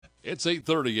It's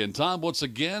 8:30 and time once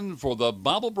again for the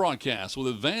Bible broadcast with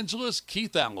evangelist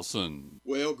Keith Allison.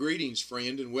 Well, greetings,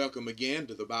 friend, and welcome again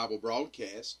to the Bible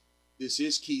broadcast. This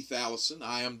is Keith Allison.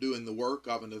 I am doing the work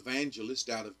of an evangelist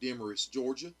out of Demarest,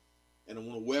 Georgia, and I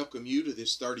want to welcome you to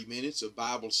this 30 minutes of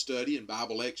Bible study and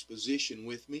Bible exposition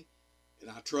with me.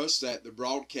 And I trust that the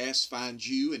broadcast finds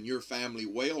you and your family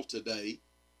well today.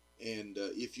 And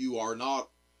if you are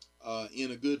not in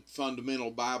a good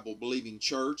fundamental Bible-believing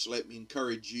church, let me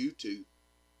encourage you to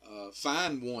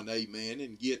find one, amen,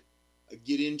 and get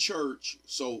in church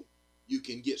so you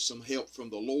can get some help from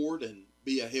the Lord and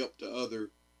be a help to other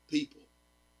people.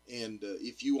 And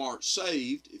if you aren't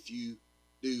saved, if you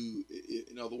do,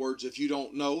 in other words, if you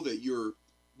don't know that you're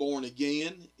born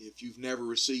again, if you've never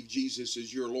received Jesus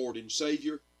as your Lord and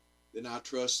Savior, then I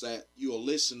trust that you'll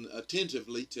listen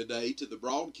attentively today to the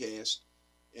broadcast,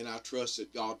 and I trust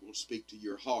that God will speak to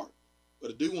your heart.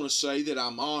 But I do want to say that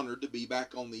I'm honored to be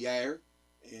back on the air,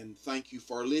 and thank you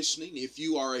for listening. If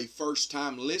you are a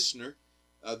first-time listener,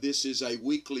 this is a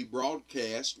weekly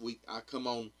broadcast. I come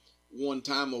on one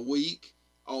time a week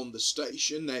on the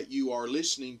station that you are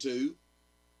listening to.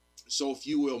 So if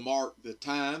you will mark the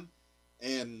time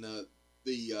and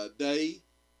the day,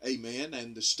 amen,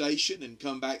 and the station, and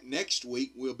come back next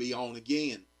week, we'll be on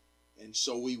again. And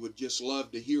so we would just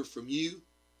love to hear from you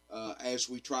as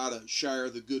we try to share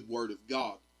the good word of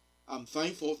God. I'm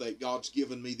thankful that God's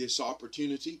given me this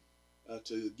opportunity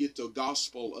to get the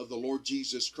gospel of the Lord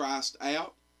Jesus Christ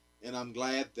out, and I'm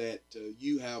glad that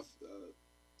you have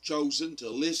chosen to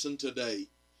listen today.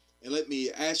 And let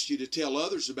me ask you to tell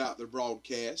others about the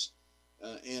broadcast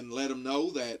and let them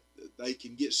know that they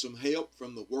can get some help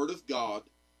from the Word of God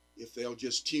if they'll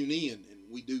just tune in, and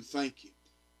we do thank you.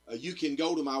 You can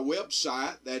go to my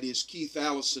website, that is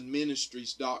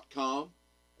KeithAllisonMinistries.com.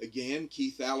 Again,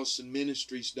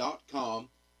 KeithAllisonMinistries.com.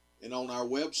 And on our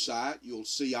website, you'll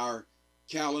see our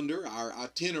calendar, our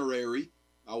itinerary.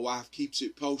 My wife keeps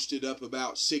it posted up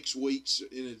about 6 weeks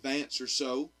in advance or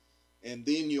so. And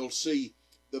then you'll see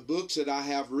the books that I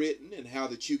have written and how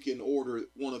that you can order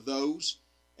one of those.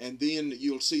 And then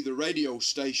you'll see the radio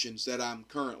stations that I'm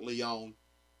currently on.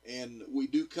 And we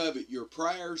do covet your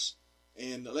prayers.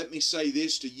 And let me say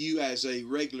this to you as a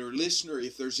regular listener: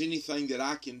 if there's anything that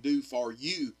I can do for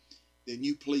you, then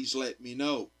you please let me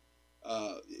know.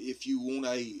 If you want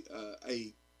a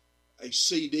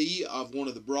CD of one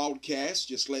of the broadcasts,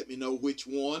 just let me know which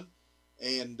one.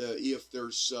 And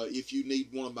if you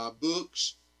need one of my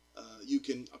books, you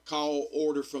can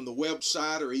order from the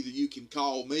website, or either you can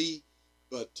call me.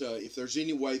 But if there's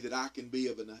any way that I can be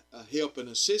of a help and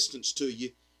assistance to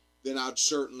you, then I'd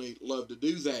certainly love to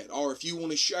do that. Or if you want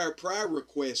to share a prayer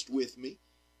request with me,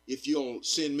 if you'll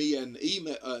send me an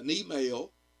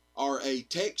email or a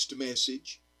text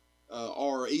message,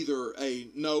 or either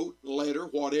a note, letter,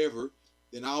 whatever,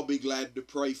 then I'll be glad to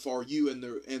pray for you and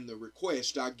the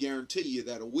request. I guarantee you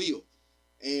that I will.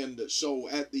 And so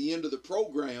at the end of the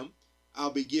program,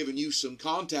 I'll be giving you some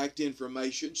contact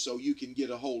information so you can get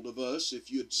a hold of us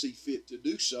if you'd see fit to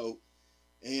do so.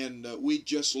 And we'd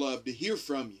just love to hear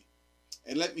from you.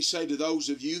 And let me say to those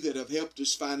of you that have helped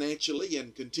us financially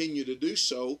and continue to do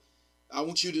so, I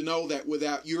want you to know that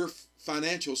without your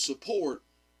financial support,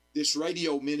 this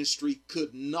radio ministry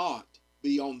could not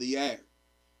be on the air.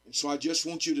 And so I just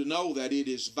want you to know that it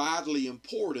is vitally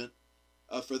important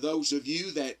for those of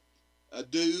you that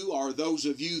do, or those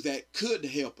of you that could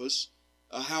help us,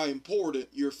 how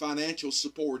important your financial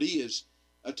support is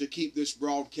to keep this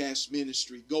broadcast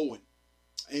ministry going.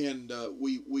 And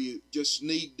we just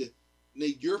need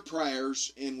your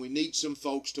prayers, and we need some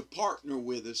folks to partner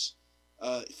with us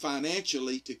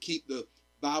financially to keep the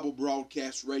Bible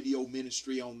broadcast radio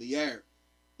ministry on the air.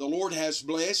 The Lord has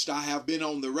blessed. I have been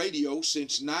on the radio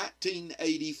since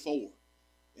 1984,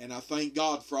 and I thank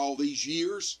God for all these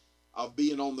years of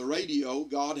being on the radio.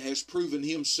 God has proven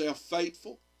himself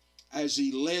faithful as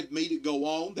he led me to go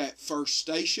on that first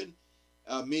station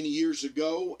many years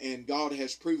ago, and God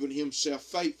has proven himself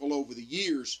faithful over the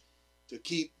years to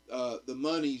keep the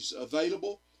monies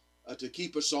available to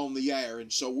keep us on the air.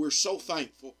 And so we're so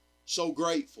thankful, so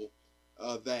grateful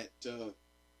that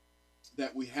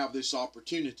we have this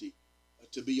opportunity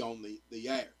to be on the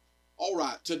air. All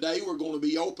right, today we're going to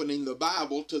be opening the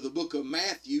Bible to the book of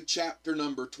Matthew, chapter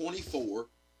number 24,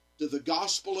 to the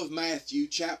Gospel of Matthew,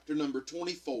 chapter number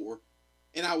 24.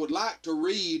 And I would like to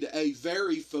read a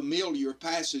very familiar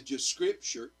passage of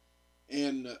Scripture,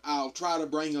 and I'll try to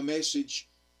bring a message,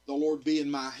 the Lord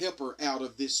being my helper, out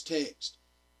of this text.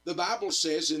 The Bible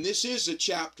says, and this is a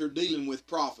chapter dealing with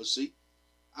prophecy.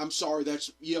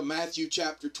 Matthew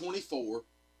chapter 24,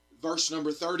 verse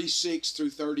number 36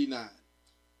 through 39.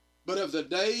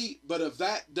 But of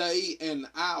that day and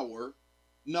hour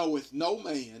knoweth no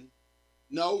man,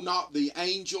 no, not the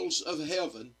angels of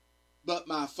heaven, but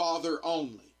my Father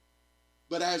only.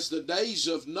 But as the days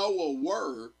of Noah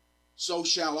were, so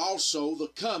shall also the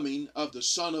coming of the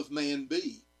Son of Man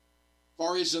be.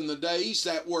 For as in the days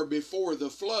that were before the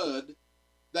flood,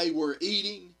 they were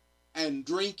eating and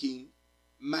drinking,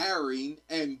 marrying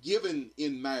and giving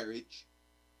in marriage,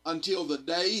 until the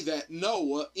day that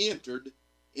Noah entered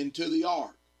into the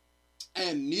ark,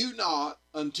 and knew not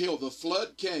until the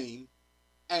flood came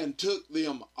and took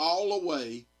them all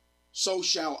away, so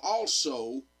shall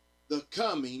also the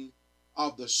coming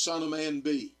of the Son of Man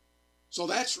be. So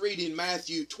that's reading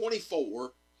Matthew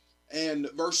 24 and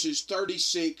verses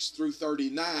 36 through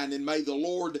 39, and may the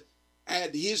Lord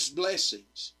add His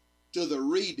blessings to the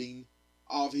reading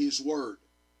of His Word.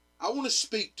 I want to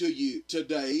speak to you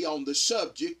today on the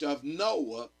subject of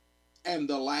Noah and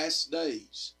the last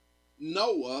days.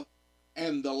 Noah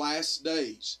and the last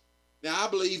days. Now, I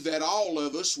believe that all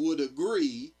of us would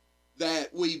agree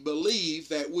that we believe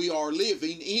that we are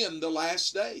living in the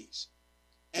last days.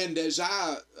 And as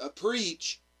I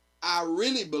preach, I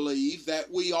really believe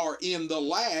that we are in the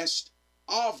last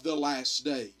of the last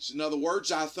days. In other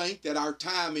words, I think that our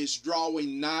time is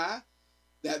drawing nigh,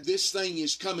 that this thing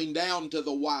is coming down to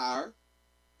the wire.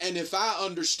 And if I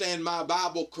understand my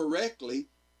Bible correctly,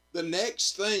 the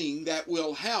next thing that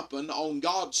will happen on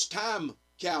God's time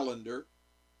calendar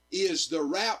is the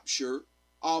rapture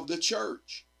of the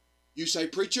church. You say,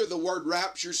 preacher, the word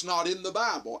rapture's not in the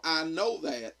Bible. I know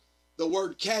that. The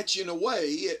word catching away,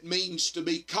 it means to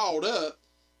be caught up,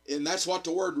 and that's what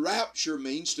the word rapture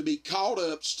means, to be caught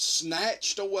up,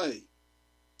 snatched away.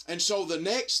 And so the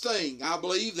next thing I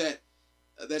believe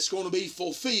that's going to be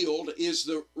fulfilled is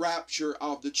the rapture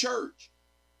of the church.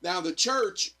 Now, the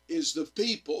church is the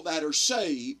people that are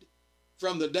saved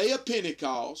from the day of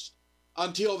Pentecost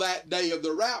until that day of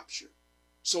the rapture.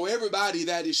 So everybody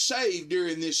that is saved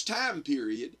during this time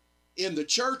period in the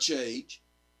church age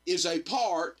is a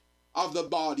part of the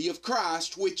body of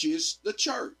Christ, which is the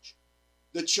church.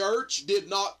 The church did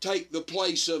not take the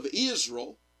place of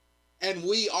Israel, and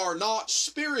we are not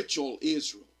spiritual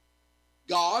Israel.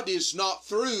 God is not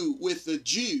through with the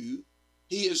Jew.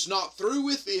 He is not through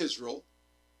with Israel.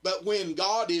 But when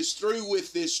God is through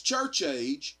with this church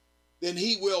age, then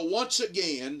He will once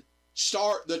again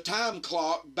start the time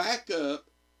clock back up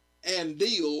and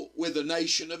deal with the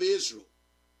nation of Israel.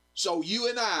 So you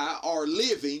and I are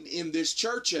living in this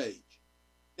church age.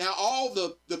 Now, all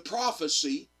the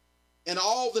prophecy and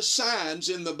all the signs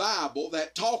in the Bible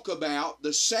that talk about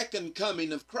the second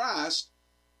coming of Christ,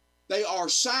 they are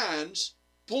signs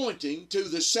pointing to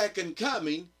the second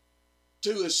coming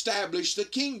to establish the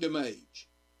kingdom age.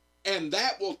 And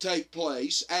that will take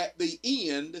place at the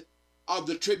end of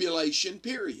the tribulation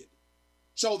period.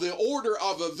 So the order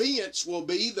of events will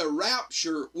be the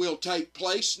rapture will take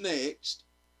place next,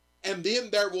 and then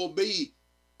there will be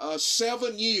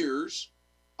 7 years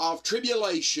of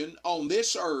tribulation on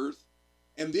this earth,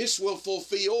 and this will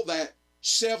fulfill that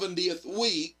 70th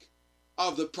week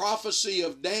of the prophecy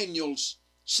of Daniel's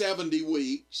 70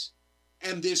 weeks.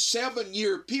 And this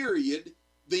 7-year period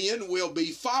then will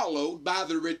be followed by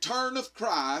the return of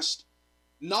Christ,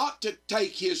 not to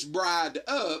take His bride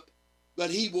up,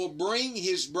 but He will bring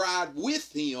His bride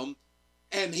with Him,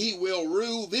 and He will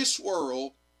rule this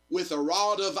world with a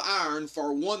rod of iron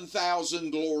for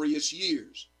 1,000 glorious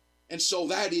years. And so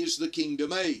that is the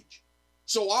kingdom age.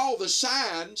 So all the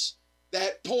signs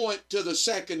that point to the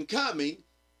second coming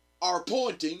are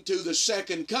pointing to the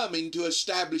second coming to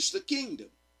establish the kingdom.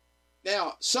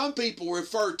 Now, some people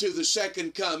refer to the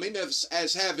second coming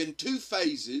as having 2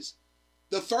 phases.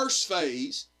 The first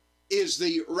phase is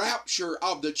the rapture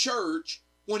of the church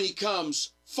when He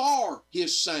comes for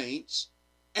His saints,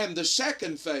 and the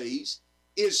second phase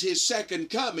is His second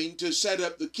coming to set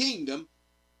up the kingdom,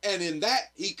 and in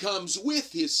that He comes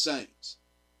with His saints.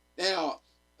 Now,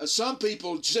 some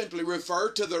people simply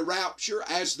refer to the rapture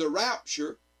as the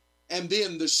rapture, and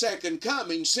then the second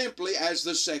coming simply as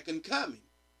the second coming.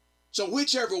 So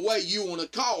whichever way you want to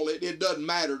call it, it doesn't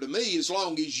matter to me as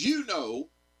long as you know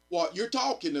what you're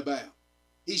talking about.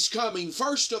 He's coming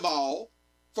first of all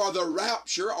for the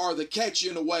rapture or the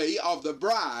catching away of the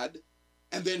bride,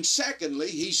 and then secondly,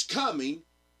 He's coming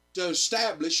to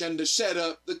establish and to set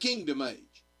up the kingdom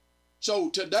age. So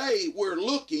today we're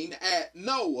looking at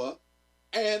Noah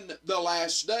and the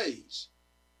last days.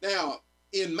 Now,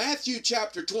 in Matthew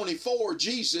chapter 24,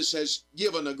 Jesus has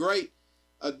given a great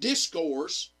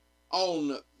discourse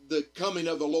on the coming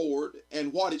of the Lord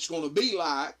and what it's going to be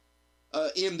like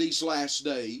in these last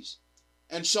days.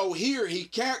 And so here he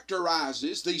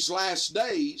characterizes these last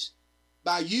days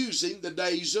by using the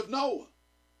days of Noah.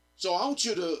 So I want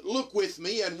you to look with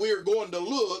me, and we're going to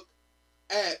look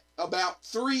at about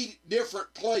four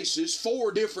different places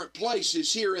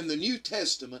here in the New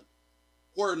Testament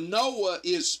where Noah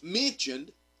is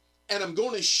mentioned, and I'm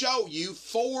going to show you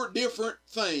 4 different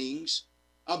things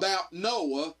about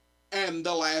Noah and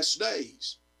the last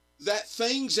days.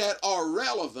 Things that are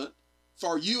relevant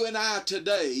for you and I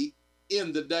today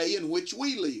in the day in which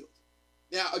we live.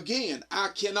 Now again, I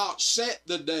cannot set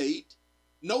the date.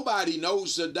 Nobody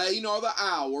knows the day nor the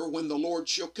hour when the Lord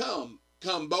shall come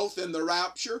both in the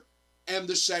rapture and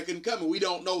the second coming. We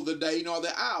don't know the day nor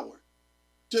the hour.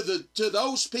 To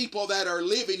those people that are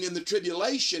living in the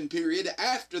tribulation period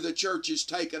after the church is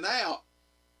taken out,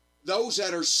 those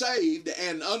that are saved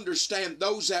and understand,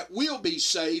 those that will be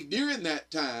saved during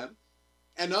that time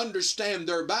and understand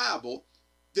their Bible,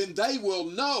 then they will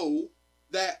know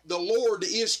that the Lord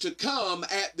is to come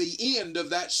at the end of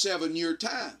that 7-year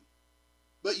time.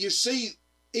 But you see,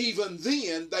 even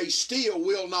then, they still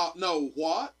will not know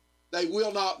what? They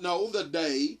will not know the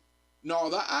day nor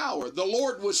the hour. The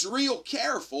Lord was real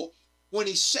careful when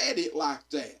he said it like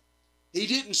that. He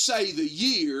didn't say the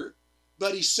year,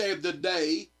 but he said the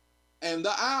day and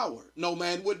the hour. No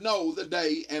man would know the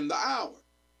day and the hour.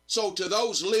 So to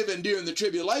those living during the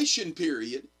tribulation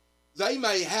period, they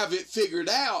may have it figured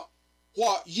out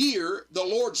what year the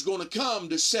Lord's going to come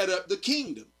to set up the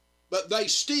kingdom. But they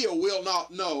still will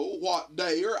not know what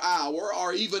day or hour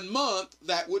or even month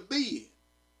that would be in.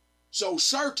 So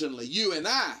certainly you and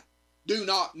I do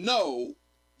not know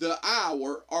the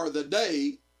hour or the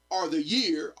day or the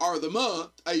year or the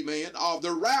month, amen, of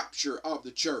the rapture of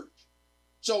the church.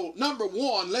 So number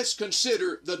 1, let's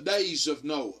consider the days of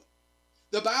Noah.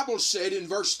 The Bible said in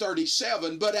verse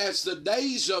 37, "But as the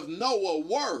days of Noah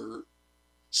were,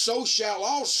 so shall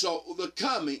also the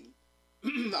coming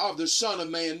of the Son of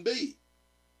Man be."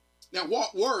 Now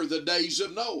what were the days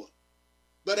of Noah?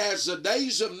 But as the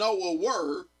days of Noah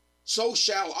were, so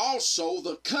shall also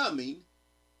the coming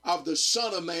of the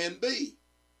Son of Man be.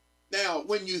 Now,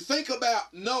 when you think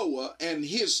about Noah and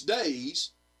his days,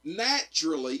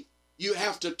 naturally, you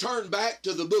have to turn back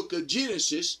to the book of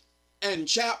Genesis and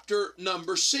chapter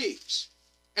number 6.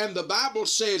 And the Bible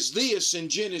says this in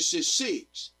Genesis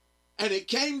 6, "And it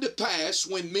came to pass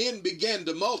when men began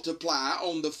to multiply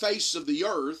on the face of the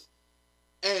earth,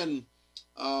 and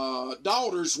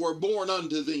daughters were born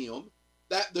unto them,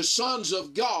 that the sons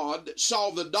of God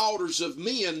saw the daughters of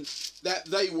men that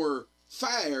they were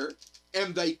fair,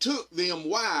 and they took them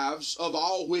wives of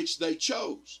all which they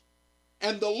chose.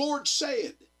 And the Lord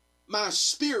said, My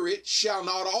spirit shall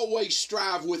not always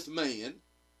strive with man,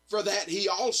 for that he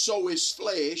also is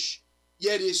flesh,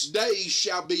 yet his days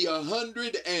shall be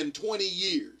 120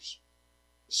 years.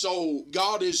 So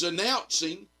God is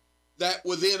announcing that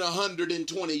within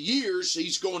 120 years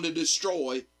he's going to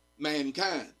destroy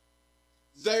mankind.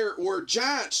 There were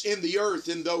giants in the earth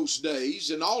in those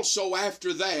days, and also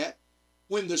after that,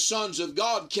 when the sons of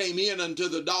God came in unto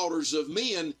the daughters of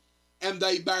men, and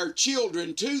they bare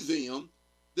children to them,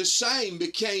 the same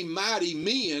became mighty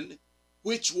men,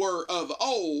 which were of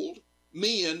old,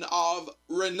 men of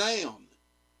renown.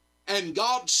 And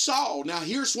God saw, now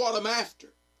here's what I'm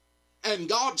after, and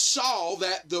God saw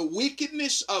that the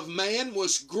wickedness of man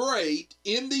was great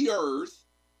in the earth,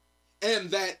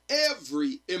 and that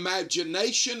every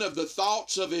imagination of the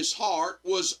thoughts of his heart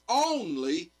was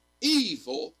only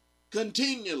evil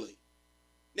continually.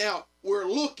 Now, we're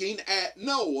looking at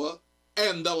Noah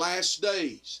and the last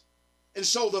days. And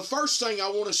so the first thing I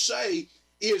want to say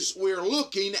is we're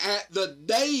looking at the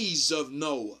days of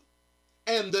Noah.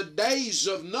 And the days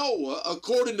of Noah,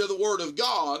 according to the Word of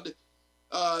God,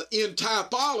 in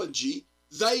typology,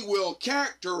 they will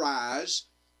characterize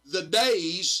the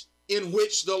days in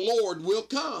which the Lord will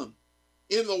come.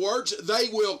 In other words, they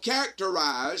will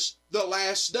characterize the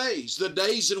last days, the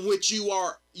days in which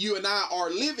you and I are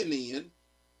living in.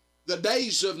 The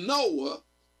days of Noah,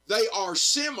 they are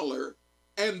similar,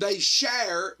 and they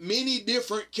share many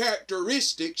different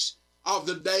characteristics of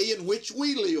the day in which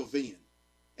we live in.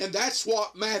 And that's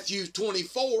what Matthew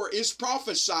 24 is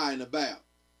prophesying about.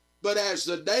 But as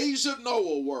the days of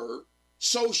Noah were,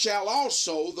 so shall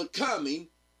also the coming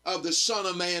of the Son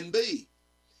of Man be.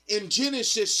 In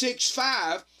Genesis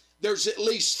 6:5, there's at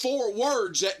least 4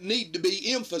 words that need to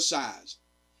be emphasized.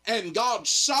 And God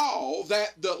saw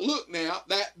that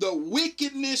that the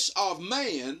wickedness of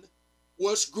man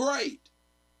was great.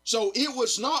 So it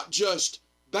was not just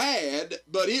bad,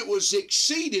 but it was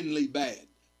exceedingly bad.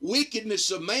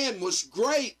 Wickedness of man was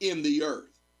great in the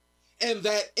earth. and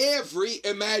that every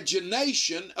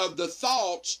imagination of the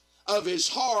thoughts of his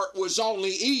heart was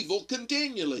only evil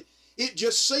continually. It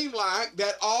just seemed like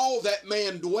that all that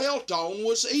man dwelt on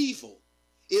was evil.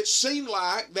 It seemed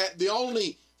like that the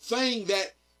only thing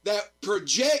that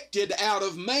projected out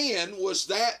of man was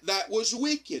that was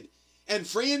wicked. And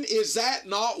friend, is that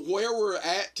not where we're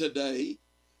at today?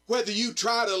 Whether you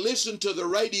try to listen to the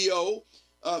radio,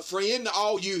 friend,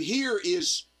 all you hear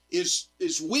is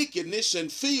wickedness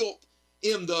and filth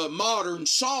in the modern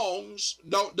songs.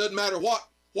 Doesn't matter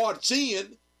what's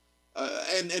in.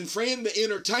 And friend, the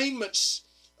entertainment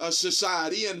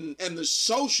society and the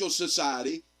social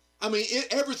society, I mean,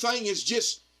 everything is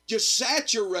just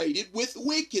saturated with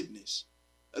wickedness.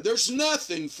 There's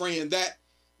nothing, friend, that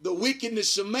the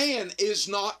wickedness of man is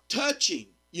not touching,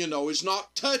 is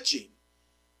not touching.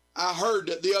 I heard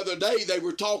that the other day they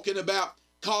were talking about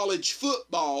college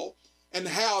football and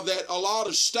how that a lot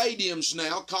of stadiums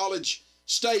now, college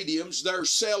stadiums, they're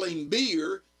selling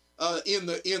beer in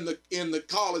the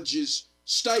college's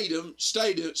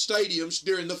stadiums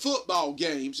during the football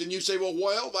games. And you say, well,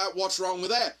 what's wrong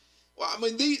with that? Well, I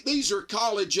mean, these are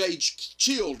college-age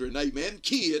children, amen,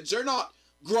 kids. They're not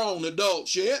grown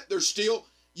adults yet. They're still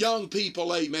young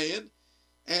people, amen.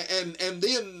 And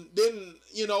then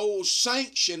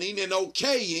sanctioning and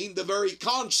okaying the very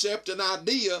concept and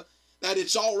idea that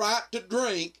it's all right to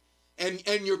drink, and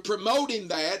you're promoting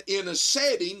that in a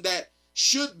setting that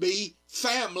should be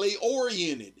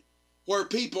family-oriented, where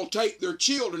people take their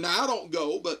children. Now, I don't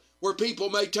go, but where people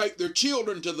may take their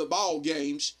children to the ball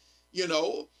games,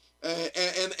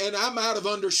 and I might have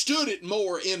understood it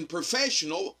more in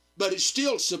professional, but it's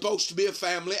still supposed to be a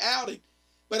family outing.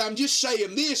 But I'm just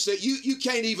saying this, that you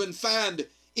can't even find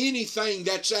anything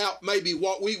that's out, maybe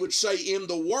what we would say in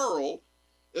the world,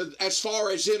 as far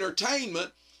as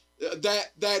entertainment,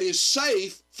 that is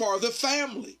safe for the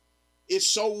family. It's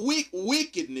so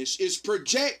wickedness is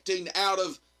projecting out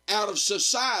of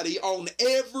society on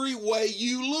every way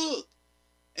you look.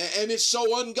 And it's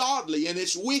so ungodly and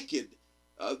it's wicked.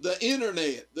 The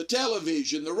internet, the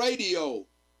television, the radio,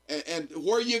 and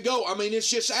where you go, I mean, it's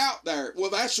just out there. Well,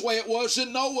 that's the way it was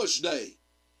in Noah's day.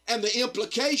 And the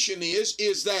implication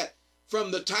is that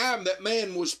from the time that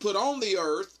man was put on the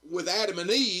earth with Adam and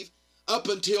Eve up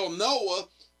until Noah,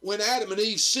 when Adam and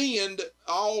Eve sinned,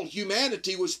 all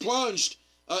humanity was plunged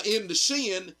into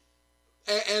sin,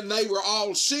 and they were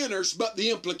all sinners. But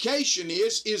the implication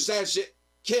is as it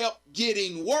kept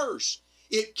getting worse.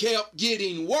 It kept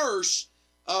getting worse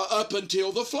up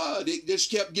until the flood. It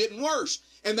just kept getting worse.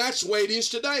 And that's the way it is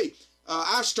today.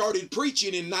 I started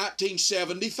preaching in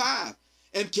 1975.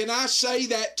 And can I say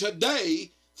that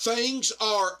today things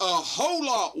are a whole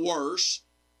lot worse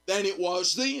than it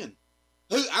was then?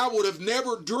 I would have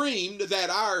never dreamed that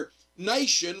our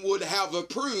nation would have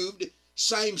approved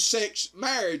same-sex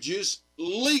marriages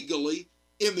legally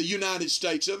in the United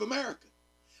States of America.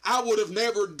 I would have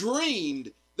never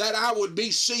dreamed that I would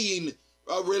be seeing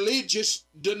religious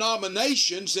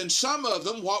denominations, and some of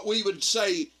them, what we would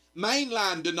say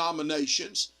mainline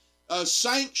denominations,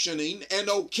 sanctioning and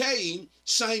okaying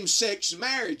same-sex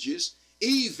marriages,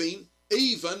 even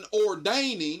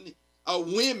ordaining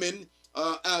women,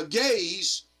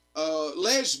 gays,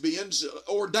 lesbians,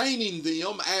 ordaining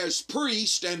them as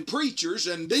priests and preachers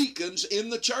and deacons in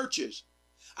the churches.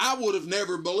 I would have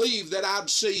never believed that I'd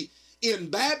see in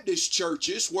Baptist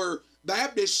churches, where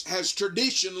Baptists has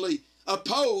traditionally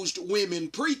opposed women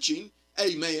preaching,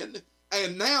 amen,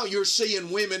 and now you're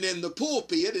seeing women in the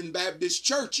pulpit in Baptist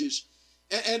churches.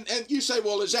 And you say,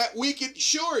 well, is that wicked?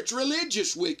 Sure, it's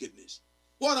religious wickedness.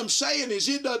 What I'm saying is,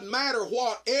 it doesn't matter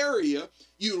what area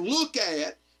you look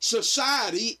at,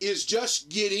 society is just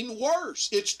getting worse.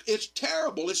 It's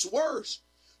terrible. It's worse.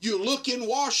 You look in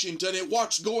Washington at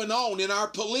what's going on in our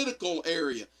political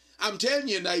area. I'm telling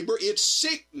you, neighbor, it's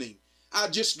sickening. I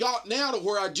just got now to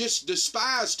where I just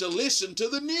despise to listen to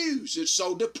the news. It's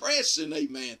so depressing,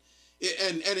 amen.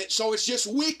 So it's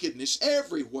just wickedness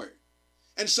everywhere.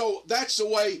 And so that's the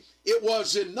way it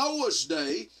was in Noah's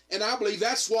day, and I believe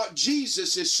that's what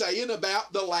Jesus is saying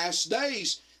about the last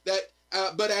days, that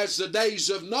but as the days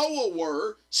of Noah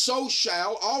were, so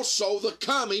shall also the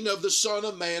coming of the Son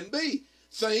of Man be.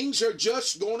 Things are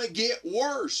just going to get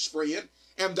worse, friend,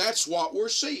 and that's what we're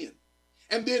seeing.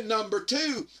 And then number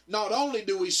two, not only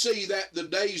do we see that the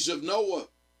days of Noah,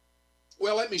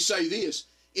 well, let me say this.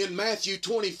 In Matthew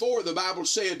 24, the Bible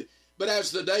said, but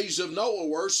as the days of Noah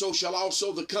were, so shall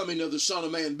also the coming of the Son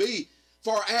of Man be.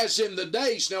 For as in the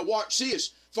days, now watch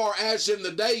this, for as in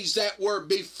the days that were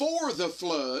before the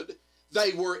flood,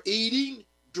 they were eating,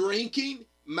 drinking,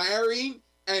 marrying,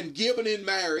 and given in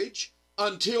marriage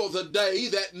until the day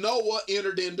that Noah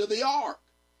entered into the ark,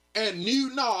 and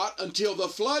knew not until the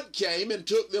flood came and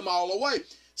took them all away.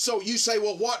 So you say,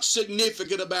 well, what's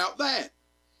significant about that?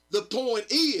 The point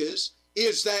is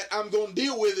that I'm going to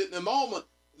deal with it in a moment,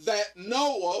 that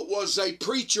Noah was a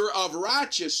preacher of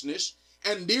righteousness,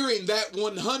 and during that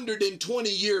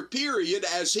 120-year period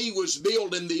as he was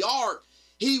building the ark,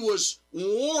 he was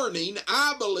warning,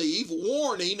 I believe,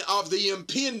 of the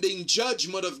impending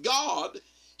judgment of God.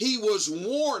 He was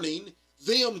warning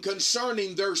them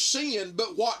concerning their sin,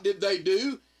 but what did they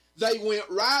do? They went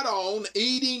right on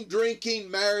eating,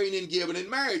 drinking, marrying, and giving in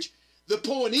marriage. The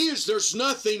point is, there's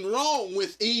nothing wrong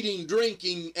with eating,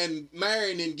 drinking, and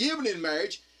marrying and giving in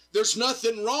marriage. There's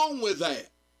nothing wrong with that.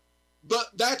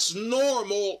 But that's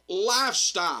normal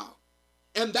lifestyle.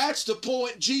 And that's the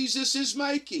point Jesus is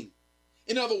making.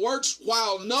 In other words,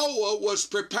 while Noah was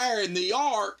preparing the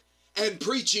ark and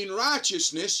preaching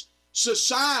righteousness,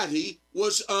 society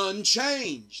was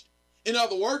unchanged. In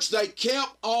other words, they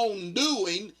kept on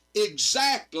doing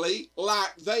exactly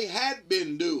like they had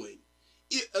been doing.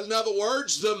 In other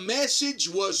words, the message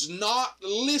was not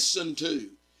listened to.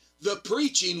 The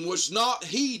preaching was not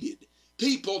heeded.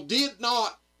 People did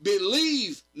not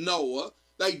believe Noah.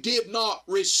 They did not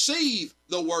receive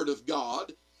the word of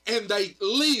God, and they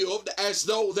lived as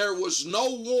though there was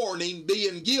no warning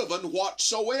being given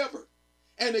whatsoever.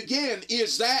 And again,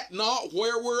 is that not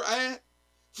where we're at?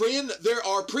 Friend, there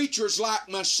are preachers like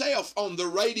myself on the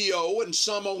radio and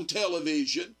some on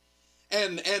television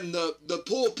and the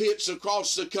pulpits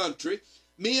across the country.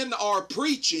 Men are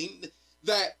preaching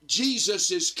that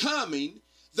Jesus is coming.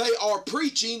 They are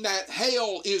preaching that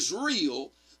hell is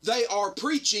real. They are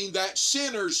preaching that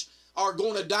sinners are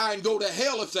going to die and go to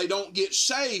hell if they don't get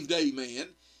saved, amen.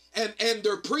 And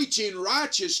they're preaching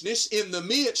righteousness in the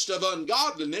midst of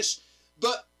ungodliness,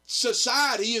 but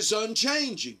society is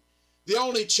unchanging. The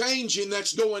only changing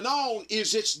that's going on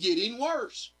is it's getting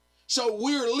worse. So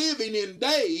we're living in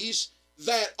days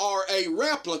that are a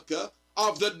replica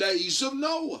of the days of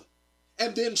Noah.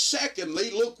 And then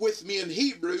secondly, look with me in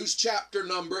Hebrews chapter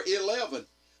number 11.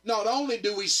 Not only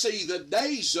do we see the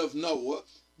days of Noah,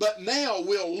 but now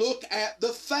we'll look at the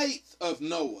faith of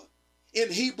Noah.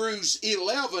 In Hebrews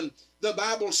 11, the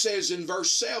Bible says in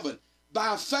verse 7,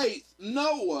 by faith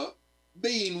Noah,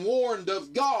 being warned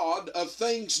of God of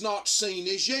things not seen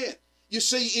as yet. You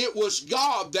see, it was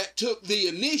God that took the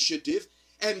initiative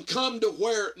and come to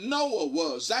where Noah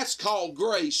was. That's called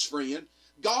grace, friend.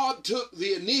 God took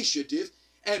the initiative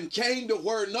and came to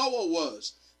where Noah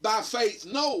was. By faith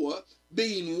Noah,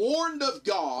 being warned of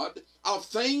God of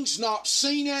things not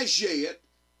seen as yet,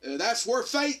 that's where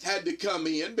faith had to come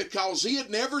in, because he had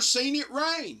never seen it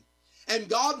rain. And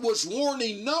God was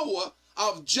warning Noah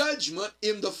of judgment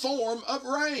in the form of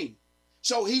rain.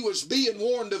 So he was being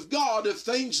warned of God of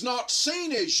things not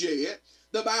seen as yet.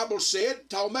 The Bible said,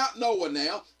 talking about Noah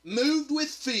now, moved with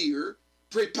fear.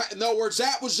 In other words,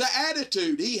 that was the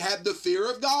attitude. He had the fear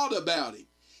of God about him.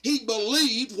 He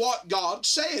believed what God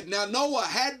said. Now, Noah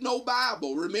had no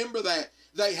Bible. Remember that.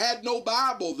 They had no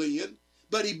Bible then,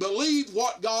 but he believed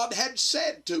what God had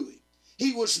said to him.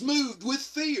 He was moved with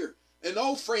fear. And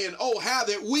oh friend, oh how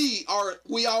that we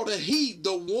ought to heed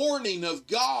the warning of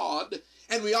God,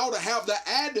 and we ought to have the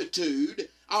attitude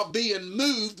of being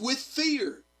moved with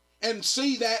fear. And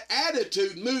see, that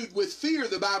attitude, moved with fear,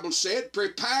 the Bible said,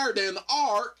 prepared an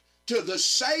ark to the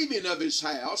saving of his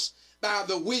house, by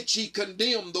the which he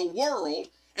condemned the world,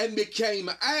 and became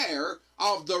heir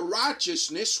of the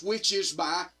righteousness which is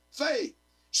by faith.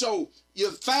 So the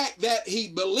fact that he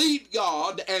believed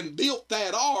God and built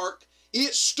that ark,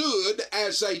 it stood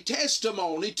as a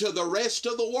testimony to the rest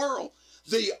of the world.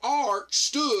 The ark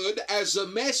stood as a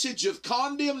message of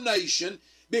condemnation,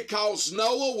 because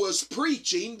Noah was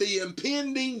preaching the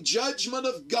impending judgment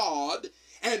of God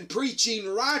and preaching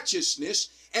righteousness,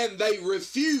 and they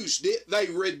refused it, they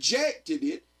rejected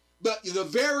it. But the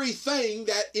very thing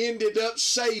that ended up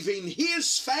saving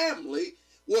his family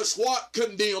was what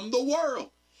condemned the world.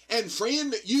 And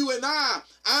friend, you and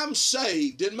I'm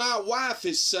saved, and my wife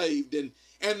is saved, and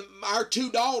our two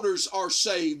daughters are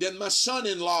saved, and my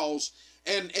son-in-laws,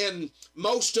 and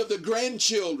most of the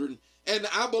grandchildren, and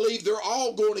I believe they're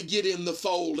all going to get in the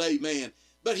fold, amen.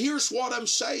 But here's what I'm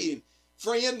saying,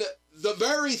 friend, the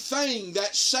very thing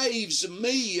that saves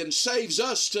me and saves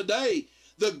us today,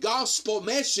 the gospel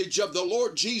message of the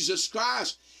Lord Jesus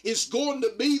Christ, is going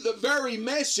to be the very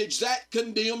message that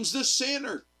condemns the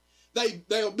sinner.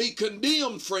 They'll be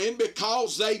condemned, friend,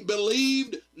 because they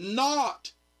believed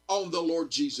not on the Lord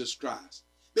Jesus Christ,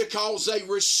 because they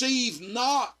received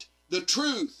not the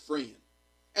truth, friend.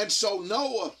 And so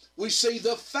Noah, we see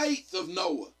the faith of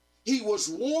Noah. He was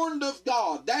warned of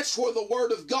God. That's where the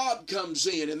Word of God comes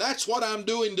in. And that's what I'm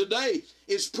doing today,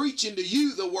 is preaching to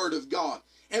you the Word of God.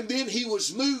 And then he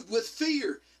was moved with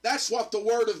fear. That's what the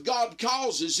Word of God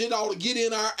causes. It ought to get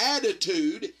in our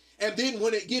attitude. And then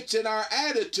when it gets in our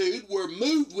attitude, we're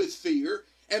moved with fear.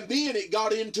 And then it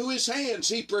got into his hands.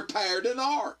 He prepared an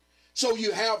ark. So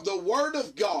you have the Word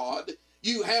of God.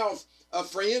 You have, a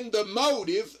friend, the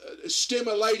motive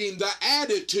stimulating the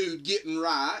attitude getting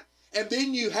right. And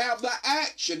then you have the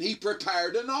action. He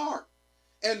prepared an ark.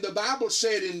 And the Bible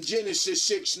said in Genesis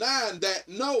 6:9 that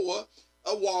Noah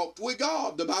walked with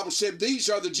God. The Bible said these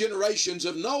are the generations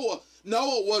of Noah.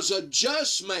 Noah was a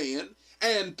just man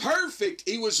and perfect.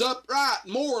 He was upright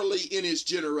morally in his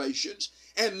generations.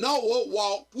 And Noah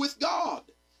walked with God.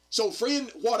 So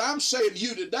friend, what I'm saying to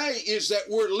you today is that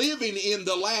we're living in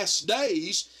the last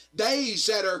days, days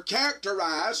that are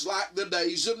characterized like the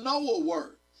days of Noah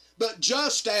were. But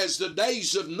just as the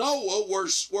days of Noah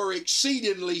were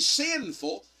exceedingly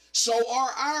sinful, so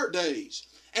are our days.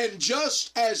 And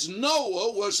just as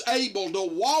Noah was able to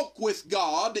walk with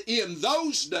God in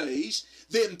those days,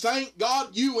 then thank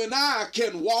God you and I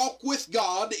can walk with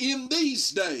God in these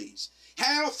days.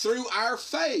 How? Through our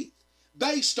faith,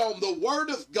 based on the Word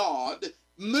of God,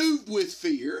 moved with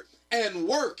fear, and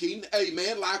working,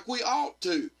 amen, like we ought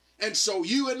to. And so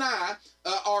you and I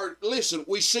listen,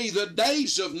 we see the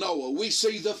days of Noah. We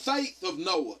see the faith of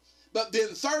Noah. But then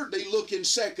thirdly, look in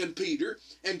 2 Peter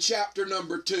and chapter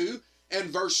number 2 and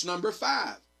verse number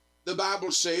 5. The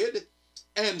Bible said,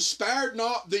 and spared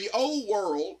not the old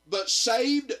world, but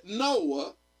saved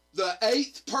Noah, the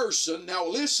eighth person. Now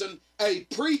listen, a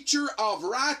preacher of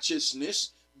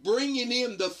righteousness, bringing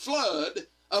in the flood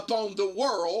upon the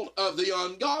world of the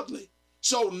ungodly.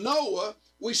 So Noah,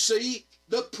 we see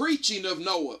the preaching of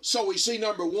Noah. So we see,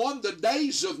 number one, the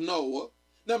days of Noah.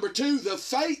 Number two, the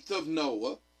faith of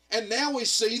Noah. And now we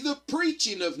see the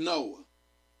preaching of Noah.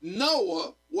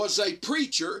 Noah was a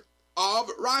preacher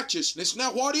of righteousness.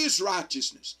 Now, what is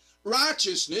righteousness?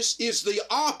 Righteousness is the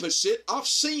opposite of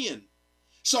sin.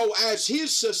 So as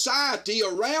his society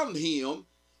around him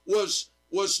was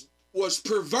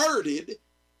perverted,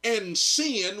 and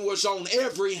sin was on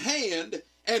every hand,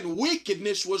 and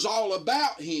wickedness was all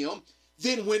about him,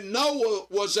 then when Noah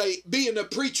was being a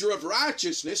preacher of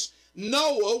righteousness,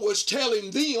 Noah was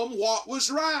telling them what was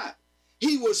right.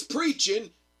 He was preaching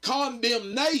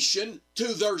condemnation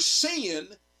to their sin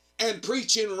and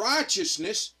preaching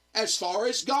righteousness as far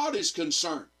as God is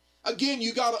concerned. Again,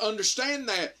 you got to understand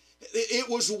that. It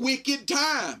was wicked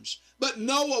times, but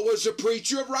Noah was a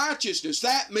preacher of righteousness.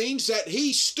 That means that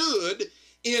he stood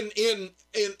in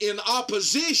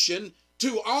opposition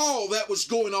to all that was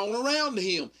going on around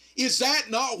him. Is that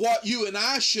not what you and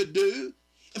I should do?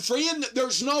 Friend,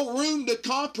 there's no room to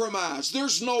compromise.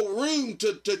 There's no room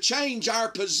to change our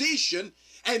position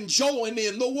and join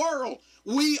in the world.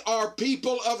 We are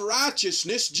people of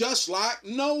righteousness just like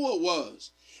Noah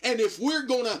was. And if we're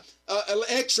going to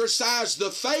exercise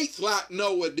the faith like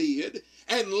Noah did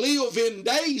and live in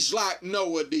days like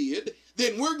Noah did,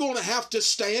 then we're going to have to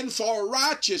stand for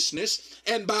righteousness.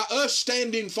 And by us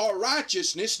standing for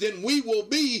righteousness, then we will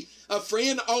be, a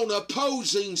friend, on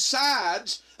opposing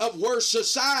sides of where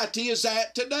society is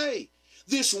at today.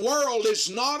 This world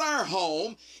is not our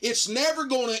home. It's never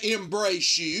going to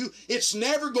embrace you. It's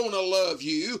never going to love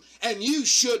you. And you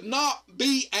should not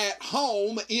be at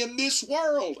home in this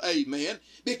world, amen,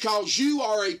 because you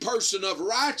are a person of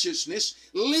righteousness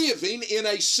living in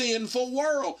a sinful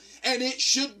world. And it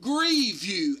should grieve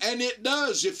you, and it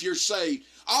does if you're saved.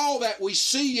 All that we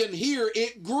see and hear,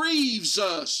 it grieves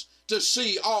us to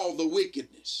see all the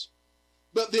wickedness.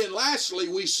 But then lastly,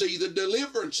 we see the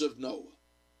deliverance of Noah.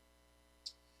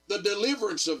 The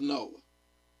deliverance of Noah.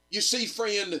 You see,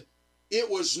 friend, it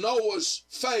was Noah's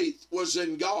faith was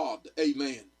in God,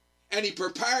 amen. And he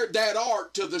prepared that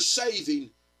ark to the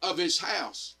saving of his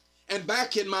house. And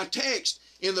back in my text,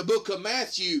 in the book of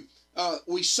Matthew,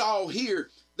 we saw here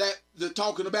that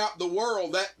talking about the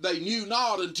world, that they knew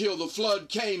not until the flood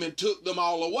came and took them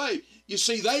all away. You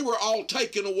see, they were all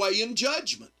taken away in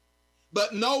judgment.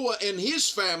 But Noah and his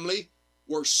family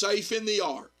were safe in the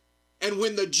ark. And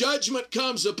when the judgment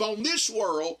comes upon this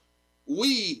world,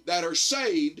 we that are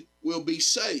saved will be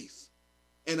safe.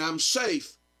 And I'm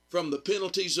safe from the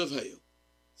penalties of hell.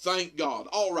 Thank God.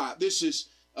 All right, this is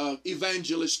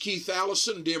evangelist Keith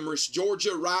Allison, Demarest,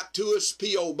 Georgia. Write to us,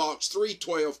 P.O. Box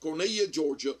 312, Cornelia,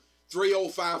 Georgia,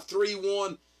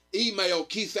 30531. Email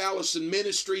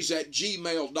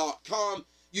keithallisonministries@gmail.com.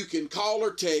 You can call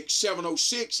or text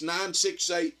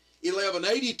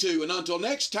 706-968-1182. And until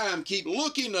next time, keep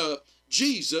looking up.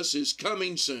 Jesus is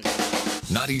coming soon.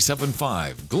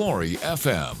 97.5 Glory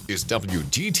FM is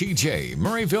WGTJ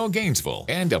Murrayville, Gainesville,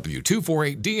 and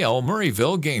W248DL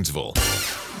Murrayville, Gainesville.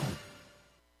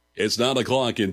 It's 9 o'clock in